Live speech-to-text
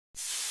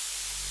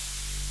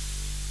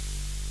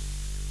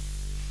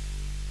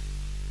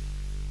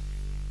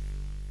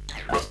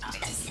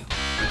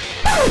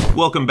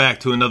Welcome back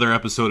to another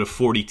episode of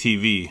 40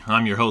 TV.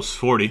 I'm your host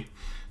 40.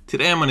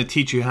 Today I'm going to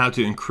teach you how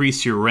to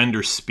increase your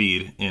render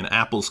speed in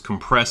Apple's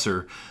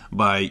compressor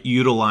by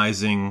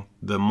utilizing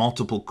the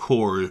multiple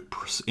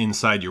cores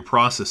inside your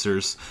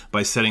processors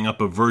by setting up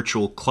a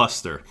virtual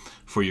cluster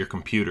for your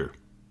computer.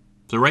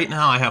 So right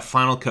now I have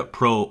Final Cut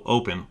Pro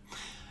open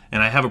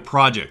and I have a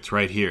project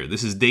right here.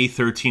 This is day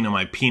 13 of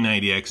my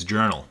P90X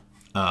journal,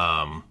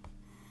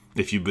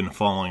 if you've been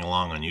following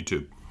along on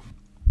YouTube.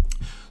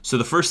 So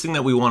the first thing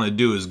that we want to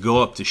do is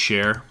go up to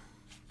Share,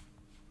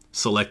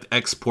 select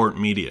Export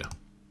Media.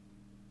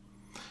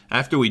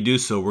 After we do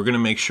so, we're going to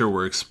make sure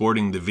we're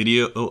exporting the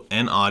video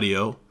and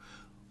audio.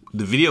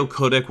 The video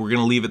codec, we're going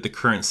to leave at the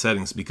current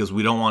settings because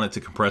we don't want it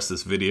to compress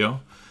this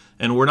video.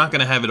 And we're not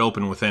going to have it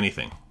open with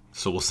anything.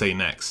 So we'll say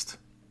Next.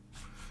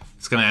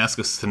 It's going to ask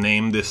us to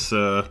name this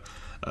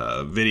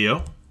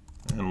video,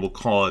 and we'll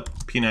call it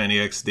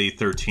P90X Day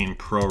 13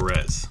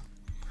 ProRes.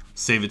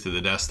 Save it to the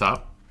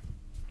desktop.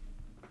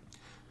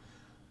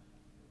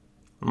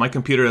 On my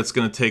computer, that's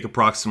going to take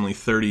approximately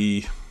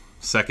 30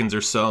 seconds or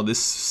so. This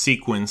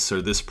sequence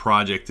or this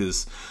project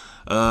is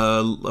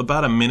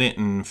about 1 minute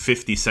and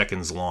 50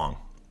 seconds long.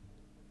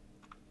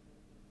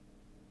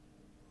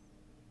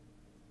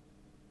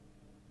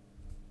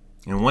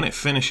 And when it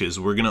finishes,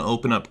 we're going to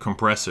open up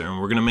Compressor and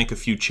we're going to make a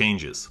few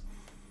changes.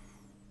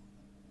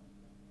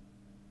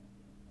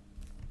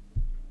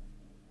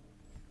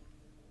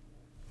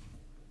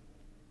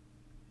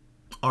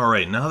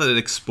 Alright, now that it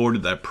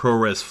exported that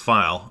ProRes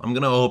file, I'm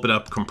going to open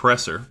up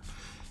Compressor.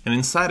 And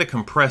inside of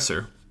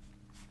Compressor,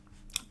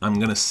 I'm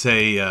going to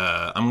say,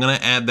 I'm going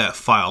to add that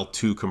file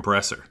to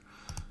Compressor.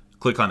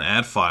 Click on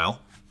Add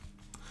File.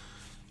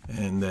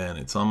 And then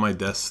it's on my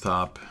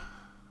desktop.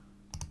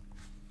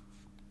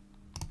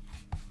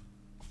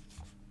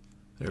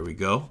 There we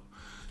go.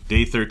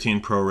 Day 13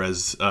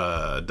 ProRes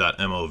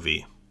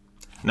 .mov.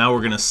 Now we're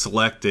going to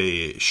select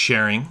a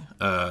sharing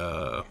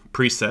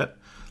preset.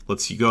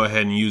 Let's go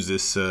ahead and use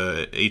this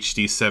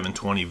HD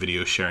 720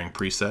 video sharing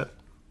preset.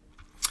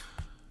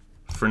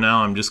 For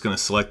now, I'm just going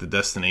to select the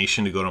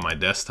destination to go to my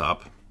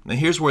desktop. Now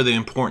here's where the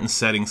important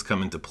settings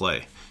come into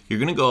play. You're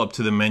going to go up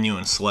to the menu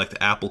and select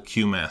Apple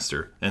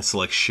QMaster and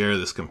select Share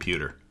this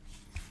computer.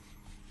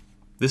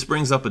 This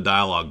brings up a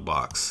dialog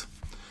box.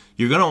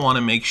 You're going to want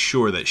to make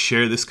sure that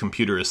Share this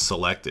computer is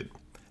selected.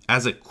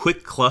 As a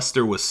quick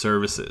cluster with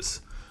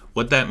services,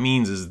 what that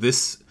means is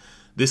this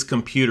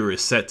computer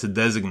is set to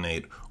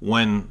designate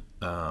when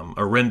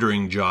a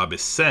rendering job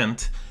is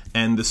sent,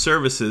 and the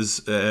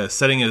services,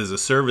 setting it as a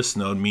service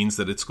node means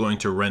that it's going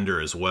to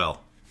render as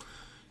well.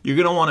 You're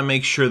going to want to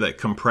make sure that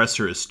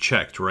Compressor is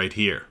checked right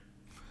here.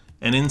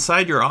 And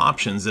inside your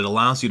options, it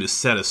allows you to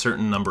set a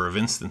certain number of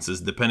instances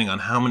depending on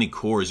how many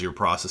cores your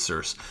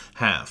processors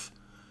have.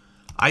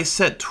 I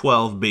set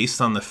 12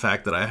 based on the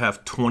fact that I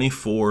have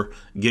 24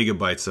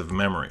 gigabytes of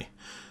memory.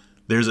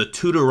 There's a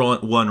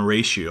 2:1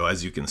 ratio,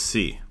 as you can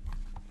see.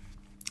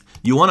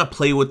 You want to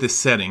play with this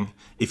setting.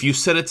 If you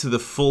set it to the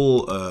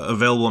full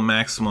available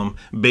maximum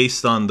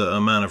based on the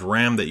amount of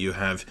RAM that you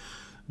have,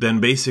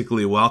 then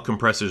basically while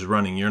Compressor is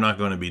running, you're not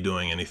going to be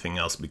doing anything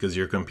else because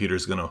your computer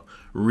is going to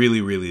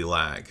really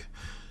lag.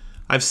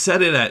 I've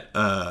set it at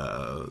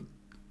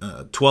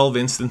 12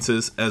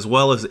 instances as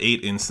well as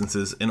 8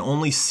 instances and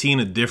only seen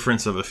a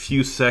difference of a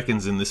few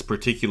seconds in this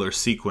particular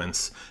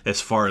sequence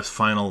as far as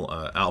final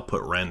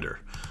output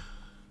render.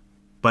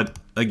 But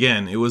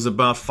again, it was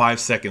about 5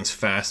 seconds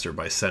faster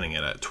by setting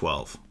it at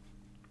 12.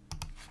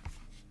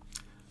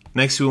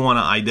 Next, we want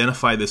to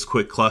identify this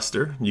quick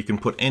cluster. You can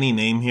put any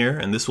name here,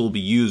 and this will be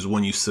used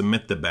when you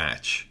submit the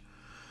batch.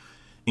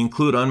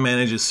 Include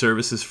unmanaged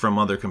services from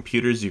other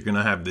computers. You're going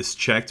to have this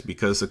checked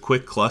because a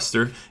quick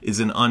cluster is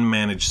an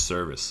unmanaged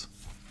service.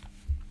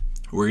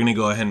 We're going to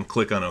go ahead and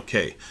click on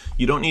OK.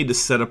 You don't need to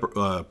set up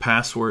a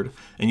password,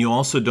 and you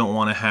also don't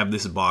want to have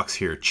this box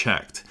here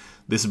checked.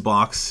 This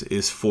box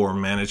is for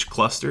managed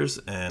clusters,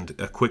 and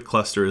a quick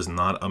cluster is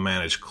not a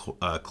managed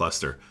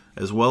cluster,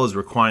 as well as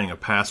requiring a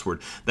password.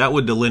 That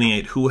would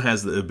delineate who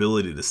has the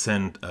ability to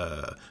send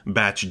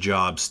batch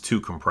jobs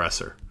to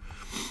Compressor.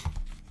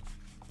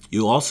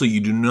 You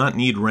do not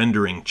need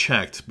rendering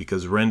checked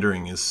because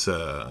rendering is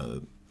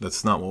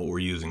that's not what we're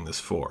using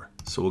this for.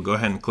 So we'll go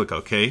ahead and click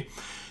OK.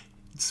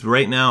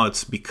 Right now,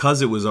 it's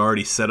because it was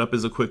already set up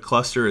as a quick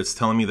cluster, it's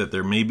telling me that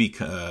there may be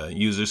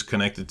users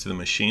connected to the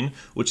machine,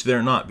 which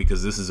they're not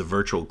because this is a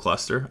virtual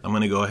cluster. I'm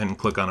going to go ahead and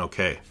click on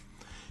OK.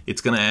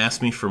 It's going to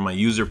ask me for my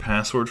user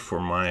password for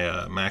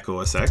my Mac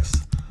OS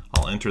X.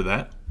 I'll enter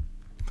that.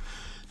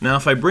 Now,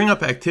 if I bring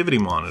up Activity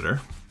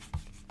Monitor,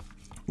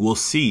 we'll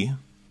see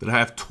that I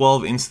have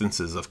 12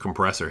 instances of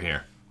Compressor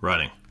here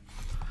running.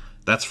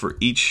 That's for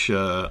each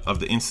of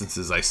the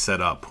instances I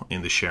set up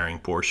in the sharing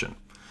portion.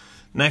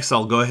 Next,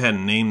 I'll go ahead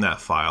and name that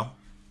file,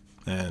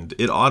 and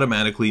it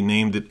automatically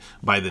named it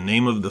by the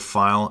name of the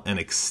file and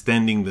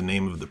extending the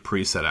name of the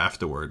preset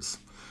afterwards.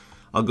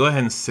 I'll go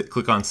ahead and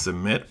click on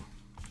Submit.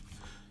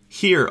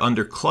 Here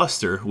under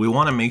Cluster, we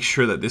want to make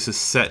sure that this is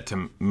set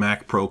to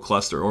Mac Pro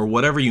Cluster or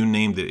whatever you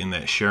named it in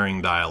that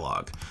sharing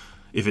dialog.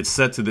 If it's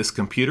set to this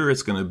computer,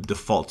 it's going to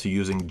default to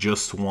using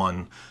just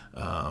one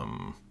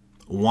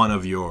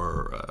of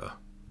your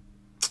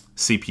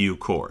CPU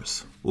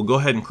cores. We'll go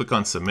ahead and click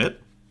on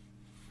Submit.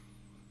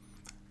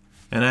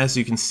 And as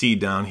you can see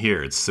down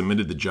here, it's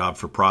submitted the job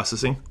for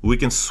processing. We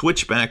can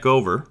switch back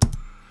over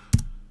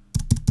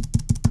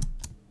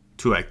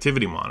to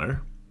Activity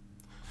Monitor.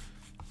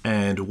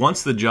 And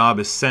once the job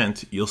is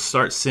sent, you'll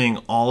start seeing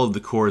all of the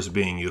cores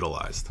being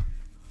utilized.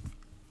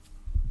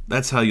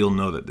 That's how you'll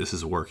know that this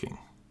is working.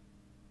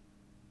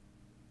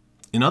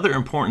 Another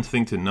important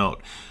thing to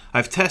note,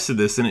 I've tested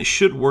this and it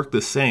should work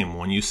the same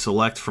when you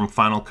select from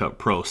Final Cut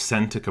Pro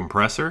Send to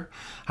Compressor.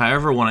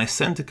 However, when I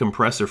send to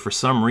Compressor, for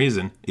some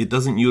reason, it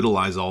doesn't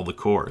utilize all the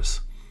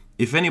cores.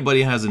 If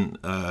anybody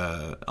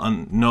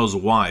knows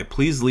why,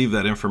 please leave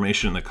that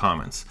information in the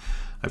comments.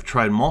 I've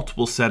tried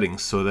multiple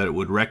settings so that it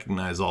would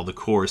recognize all the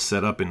cores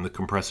set up in the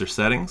compressor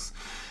settings,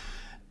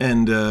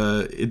 and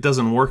it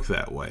doesn't work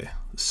that way.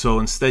 So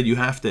instead, you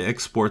have to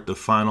export the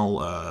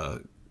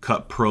Final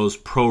Cut Pro's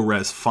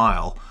ProRes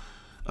file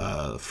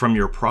from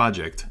your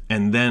project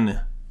and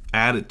then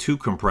add it to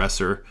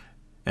Compressor,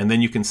 and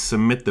then you can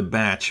submit the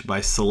batch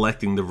by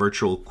selecting the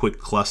virtual quick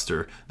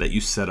cluster that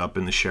you set up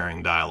in the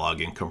sharing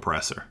dialog in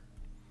Compressor.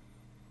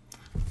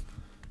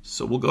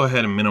 So we'll go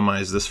ahead and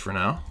minimize this for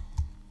now.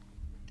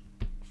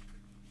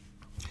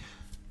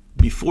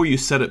 Before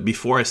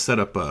I set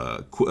up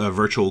a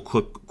virtual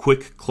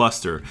quick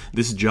cluster,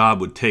 this job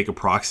would take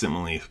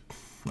approximately,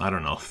 I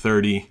don't know,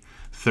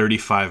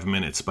 35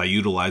 minutes by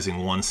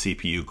utilizing one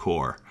CPU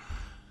core.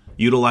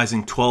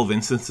 Utilizing 12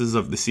 instances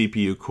of the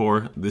CPU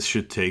core, this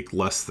should take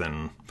less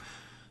than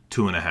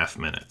 2.5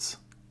 minutes.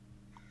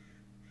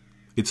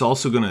 It's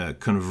also going to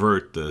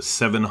convert the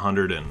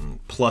 700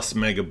 and plus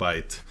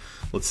megabyte.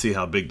 Let's see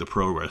how big the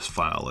ProRes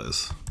file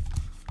is.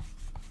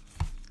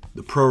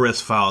 The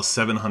ProRes file is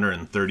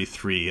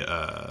 733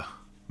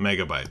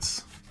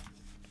 megabytes.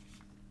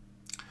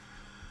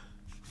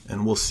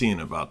 And we'll see in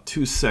about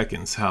 2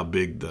 seconds how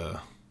big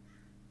the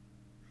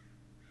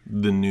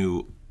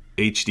new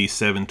HD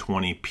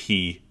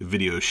 720p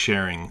video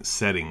sharing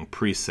setting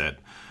preset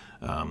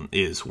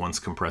is once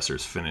Compressor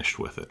is finished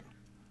with it.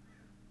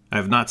 I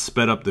have not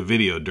sped up the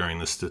video during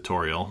this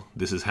tutorial.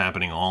 This is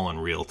happening all in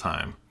real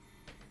time.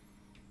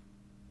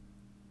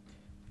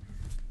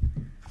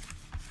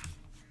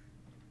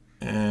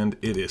 And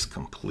it is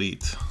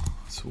complete.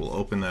 So we'll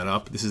open that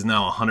up. This is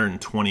now a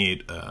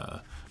 128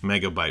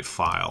 megabyte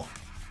file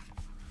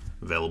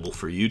available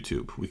for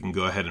YouTube. We can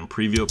go ahead and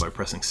preview it by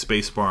pressing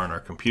spacebar on our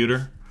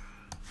computer.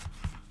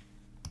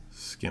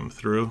 Skim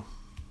through.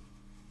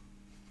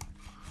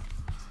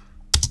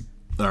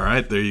 All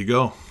right, there you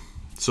go.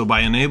 So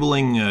by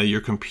enabling your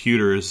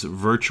computer's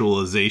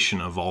virtualization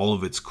of all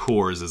of its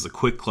cores as a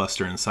quick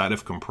cluster inside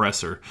of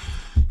Compressor,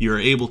 you're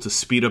able to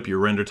speed up your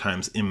render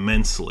times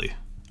immensely.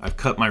 I've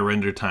cut my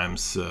render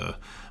times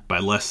by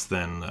less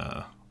than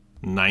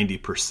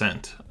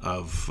 90%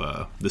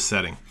 of the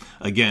setting.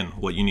 Again,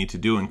 what you need to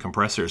do in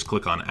Compressor is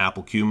click on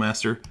Apple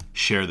QMaster,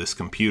 share this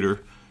computer.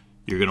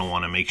 You're going to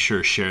want to make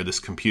sure share this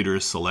computer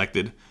is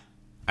selected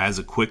as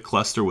a quick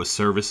cluster with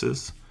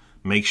services.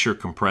 Make sure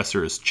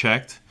Compressor is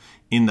checked.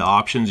 In the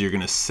options, you're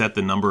going to set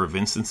the number of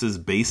instances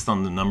based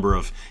on the number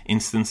of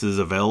instances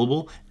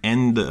available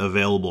and the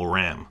available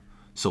RAM.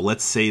 So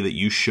let's say that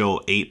you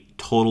show 8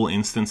 total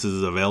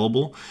instances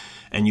available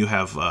and you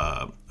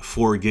have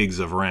 4 gigs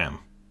of RAM.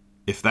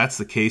 If that's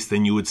the case,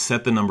 then you would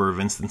set the number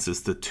of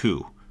instances to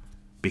 2,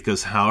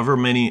 because however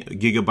many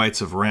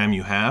gigabytes of RAM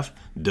you have,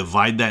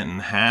 divide that in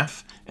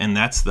half, and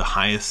that's the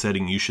highest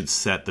setting you should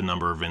set the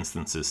number of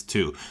instances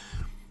to.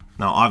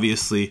 Now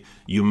obviously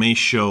you may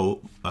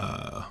show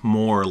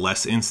more or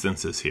less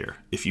instances here.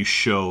 If you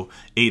show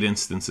 8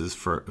 instances,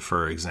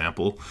 for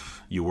example,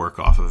 you work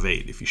off of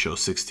 8. If you show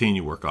 16,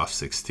 you work off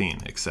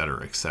 16,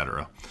 etc.,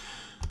 etc.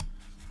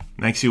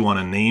 Next, you want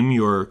to name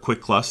your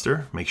quick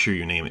cluster. Make sure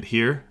you name it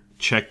here.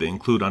 Check the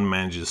include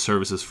unmanaged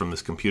services from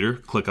this computer.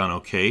 Click on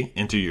OK,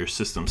 enter your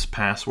system's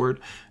password,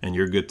 and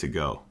you're good to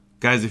go.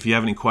 Guys, if you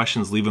have any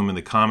questions, leave them in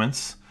the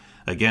comments.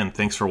 Again,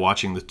 thanks for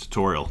watching the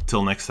tutorial.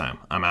 Till next time,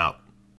 I'm out.